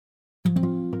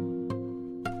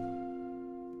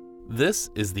This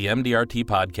is the MDRT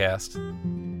Podcast.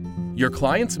 Your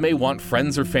clients may want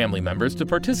friends or family members to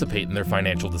participate in their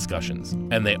financial discussions,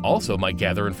 and they also might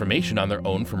gather information on their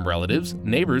own from relatives,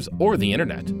 neighbors, or the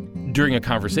internet. During a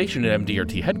conversation at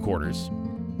MDRT headquarters,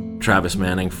 Travis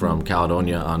Manning from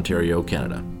Caledonia, Ontario,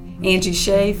 Canada. Angie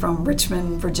Shea from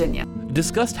Richmond, Virginia.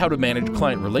 Discussed how to manage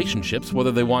client relationships,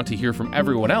 whether they want to hear from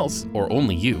everyone else or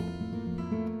only you.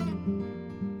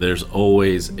 There's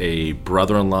always a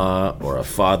brother-in-law or a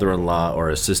father-in-law or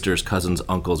a sister's cousin's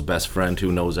uncle's best friend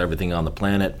who knows everything on the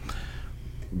planet.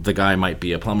 The guy might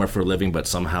be a plumber for a living, but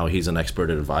somehow he's an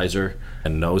expert advisor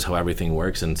and knows how everything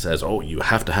works and says, oh, you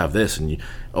have to have this, and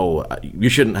you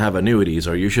shouldn't have annuities,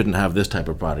 or you shouldn't have this type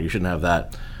of product, you shouldn't have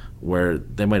that, where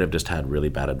they might have just had really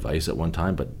bad advice at one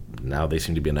time, but now they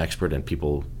seem to be an expert and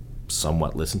people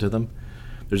somewhat listen to them.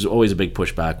 There's always a big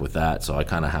pushback with that, so I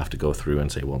kind of have to go through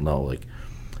and say, well, no,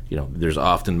 there's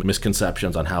often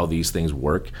misconceptions on how these things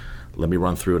work. Let me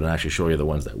run through it and actually show you the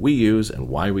ones that we use and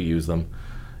why we use them.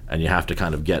 And you have to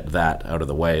kind of get that out of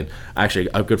the way. And actually,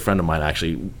 a good friend of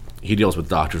mine, he deals with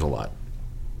doctors a lot.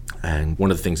 And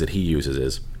one of the things that he uses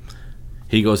is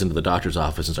he goes into the doctor's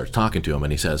office and starts talking to him,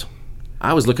 and he says,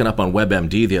 I was looking up on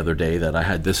WebMD the other day that I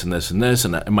had this and this and this,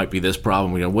 and it might be this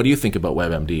problem. What do you think about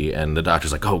WebMD? And the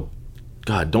doctor's like, oh,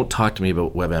 God, don't talk to me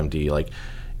about WebMD.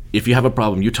 If you have a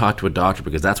problem, you talk to a doctor,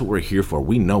 because that's what we're here for.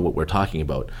 We know what we're talking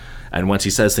about. And once he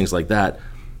says things like that,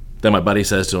 then my buddy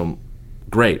says to him,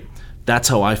 great, that's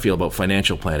how I feel about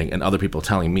financial planning and other people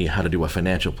telling me how to do a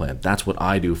financial plan. That's what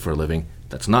I do for a living.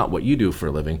 That's not what you do for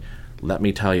a living. Let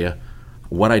me tell you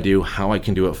what I do, how I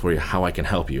can do it for you, how I can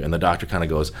help you. And the doctor kind of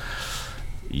goes,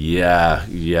 yeah,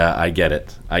 I get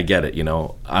it.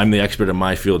 I'm the expert in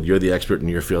my field, you're the expert in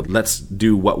your field. Let's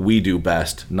do what we do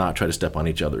best, not try to step on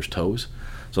each other's toes.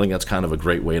 So I think that's kind of a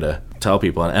great way to tell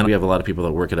people. And we have a lot of people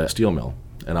that work at a steel mill,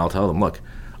 and I'll tell them, look,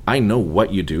 I know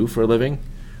what you do for a living.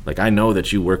 I know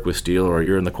that you work with steel, or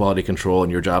you're in the quality control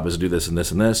and your job is to do this and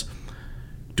this and this.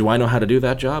 Do I know how to do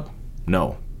that job?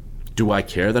 No. Do I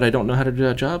care that I don't know how to do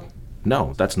that job?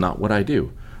 No, that's not what I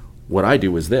do. What I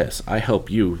do is this. I help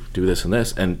you do this and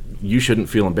this, and you shouldn't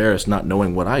feel embarrassed not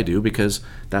knowing what I do, because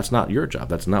that's not your job.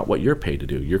 That's not what you're paid to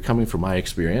do. You're coming from my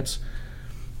experience.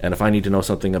 And if I need to know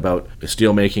something about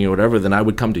steel making or whatever, then I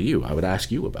would come to you. I would ask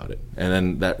you about it. And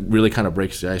then that really kind of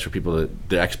breaks the ice for people,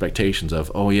 the expectations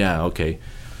of, oh yeah, okay.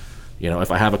 If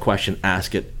I have a question,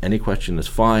 ask it. Any question is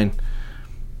fine.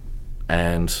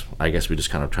 And I guess we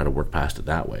just kind of try to work past it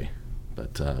that way.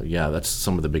 But that's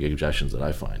some of the big objections that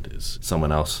I find, is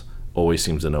someone else always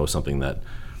seems to know something that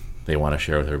they want to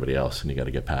share with everybody else, and you got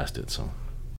to get past it. So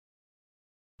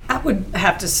I would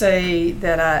have to say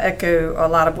that I echo a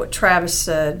lot of what Travis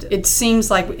said. It seems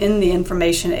like in the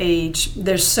information age,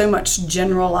 there's so much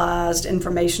generalized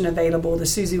information available, the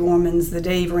Susie Ormans, the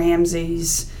Dave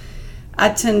Ramseys. I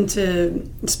tend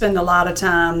to spend a lot of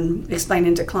time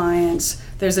explaining to clients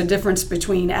there's a difference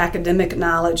between academic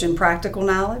knowledge and practical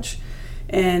knowledge.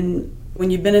 And when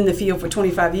you've been in the field for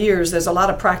 25 years, there's a lot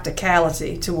of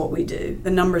practicality to what we do. The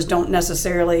numbers don't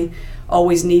necessarily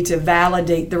always need to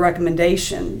validate the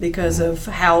recommendation because of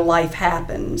how life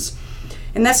happens.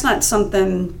 And that's not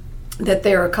something that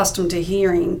they're accustomed to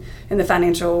hearing in the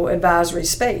financial advisory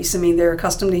space. They're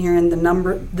accustomed to hearing the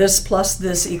number, this plus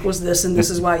this equals this, and this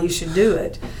is why you should do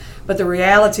it. But the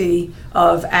reality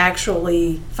of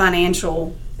actually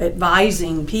financial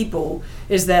advising people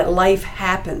is that life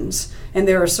happens, and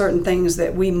there are certain things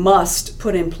that we must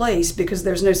put in place because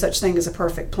there's no such thing as a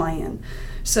perfect plan.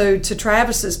 So to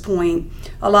Travis's point,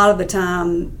 a lot of the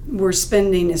time we're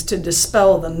spending is to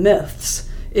dispel the myths,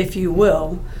 if you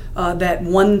will, that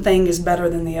one thing is better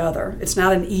than the other. It's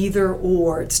not an either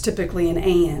or, it's typically an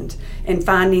and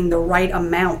finding the right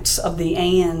amounts of the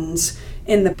ands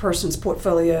in the person's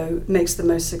portfolio makes the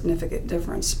most significant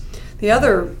difference. The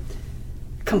other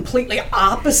completely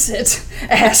opposite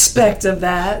aspect of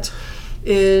that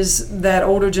is that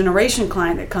older generation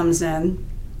client that comes in,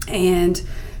 and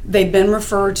they've been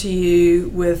referred to you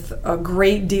with a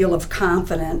great deal of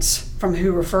confidence from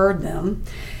who referred them.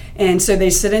 And so they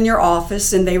sit in your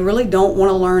office and they really don't want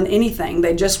to learn anything.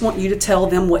 They just want you to tell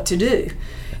them what to do.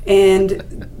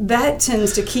 And that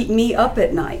tends to keep me up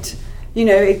at night.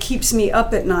 It keeps me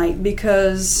up at night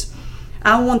because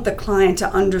I want the client to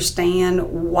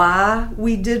understand why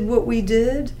we did what we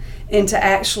did and to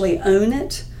actually own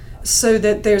it, so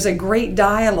that there's a great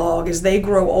dialogue as they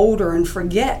grow older and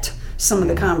forget some of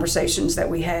the conversations that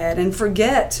we had and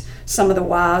forget some of the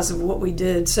whys of what we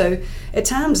did. So at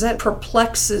times that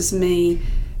perplexes me,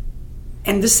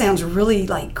 and this sounds really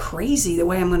crazy the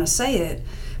way I'm going to say it,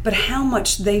 but how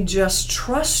much they just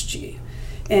trust you.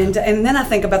 And then I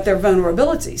think about their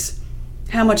vulnerabilities.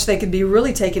 how much they could be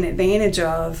really taken advantage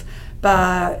of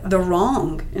by the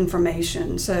wrong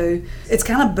information. So it's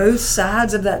kind of both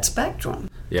sides of that spectrum.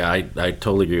 Yeah, I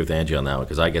totally agree with Angie on that one,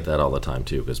 because I get that all the time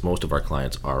too, because most of our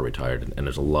clients are retired, and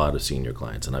there's a lot of senior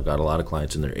clients, and I've got a lot of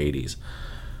clients in their 80s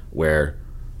where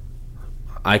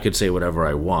I could say whatever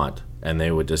I want, and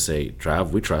they would just say,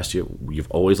 Trav, we trust you. You've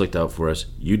always looked out for us.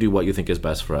 You do what you think is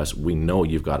best for us. We know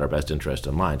you've got our best interest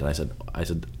in mind. And I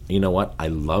said, you know what? I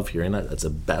love hearing that. That's the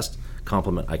best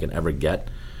compliment I can ever get,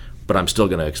 but I'm still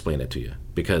going to explain it to you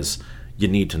because you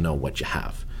need to know what you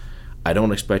have. I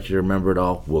don't expect you to remember it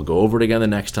all. We'll go over it again the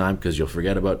next time because you'll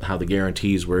forget about how the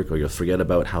guarantees work, or you'll forget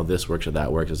about how this works or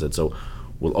that works. I said, so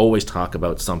we'll always talk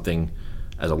about something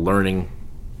as a learning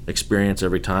experience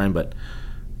every time, but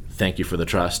thank you for the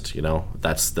trust.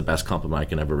 That's the best compliment I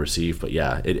can ever receive. But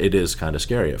yeah, it is kind of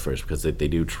scary at first because they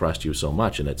do trust you so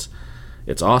much, and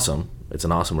it's awesome. It's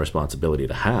an awesome responsibility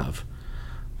to have.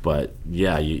 But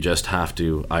yeah, you just have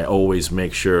to, I always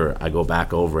make sure I go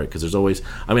back over it, because there's always,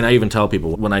 I even tell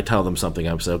people when I tell them something,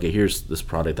 I'm saying, okay, here's this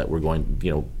product that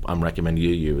I'm recommending you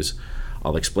use.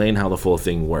 I'll explain how the full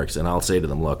thing works, and I'll say to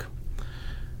them, look,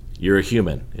 you're a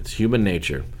human. It's human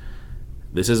nature.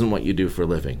 This isn't what you do for a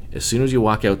living. As soon as you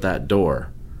walk out that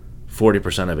door,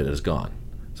 40% of it is gone.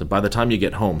 So by the time you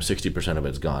get home, 60% of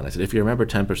it's gone. I said, if you remember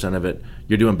 10% of it,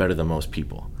 you're doing better than most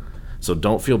people. So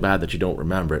don't feel bad that you don't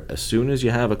remember it. As soon as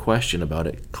you have a question about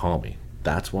it, call me.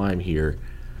 That's why I'm here.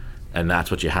 And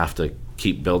that's what you have to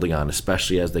keep building on,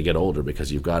 especially as they get older,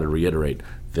 because you've got to reiterate,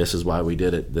 this is why we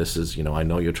did it. This is, I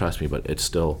know you trust me, but it's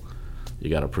still,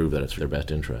 you got to prove that it's for their best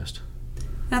interest.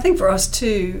 I think for us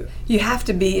too, you have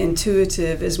to be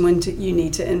intuitive is when you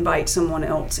need to invite someone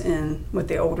else in with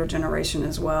the older generation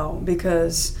as well,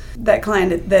 because that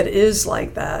client that is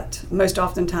like that, most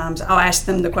oftentimes I'll ask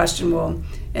them the question, well,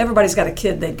 everybody's got a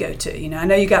kid they'd go to. I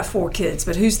know you got 4 kids,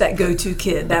 but who's that go-to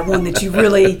kid? That one that you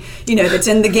really, that's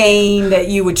in the game, that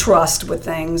you would trust with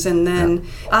things. And then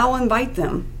I'll invite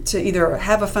them to either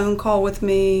have a phone call with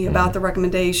me about the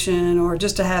recommendation, or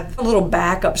just to have a little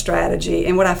backup strategy.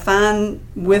 And what I find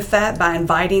with that, by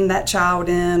inviting that child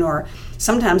in, or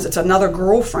sometimes it's another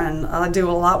girlfriend. I do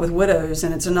a lot with widows,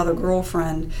 and it's another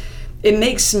girlfriend. It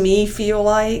makes me feel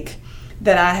like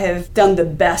that I have done the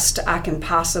best I can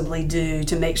possibly do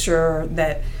to make sure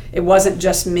that it wasn't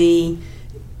just me,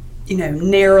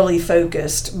 narrowly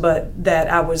focused, but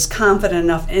that I was confident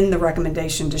enough in the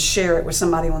recommendation to share it with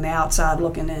somebody on the outside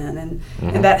looking in.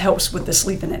 And that helps with the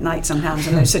sleeping at night sometimes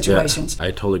in those situations. Yeah,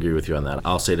 I totally agree with you on that.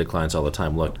 I'll say to clients all the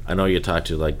time, look, I know you talk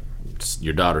to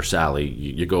your daughter Sally,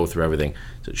 you go through everything.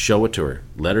 So show it to her.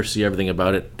 Let her see everything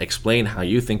about it. Explain how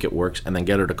you think it works, and then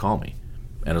get her to call me.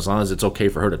 And as long as it's okay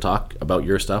for her to talk about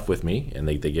your stuff with me, and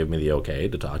they give me the okay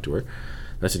to talk to her,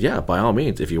 and I said, yeah, by all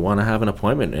means, if you want to have an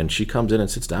appointment and she comes in and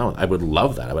sits down, I would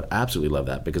love that. I would absolutely love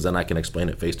that, because then I can explain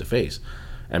it face to face.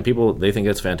 And people, they think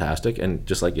it's fantastic. And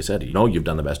just like you said, you've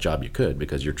done the best job you could,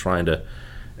 because you're trying to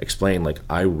explain,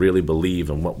 I really believe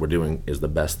in what we're doing is the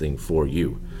best thing for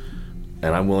you.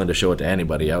 And I'm willing to show it to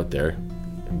anybody out there,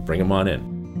 and bring them on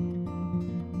in.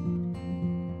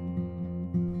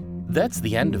 That's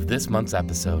the end of this month's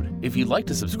episode. If you'd like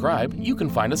to subscribe, you can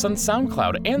find us on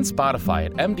SoundCloud and Spotify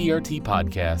at MDRT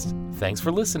Podcast. Thanks for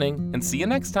listening, and see you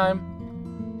next time.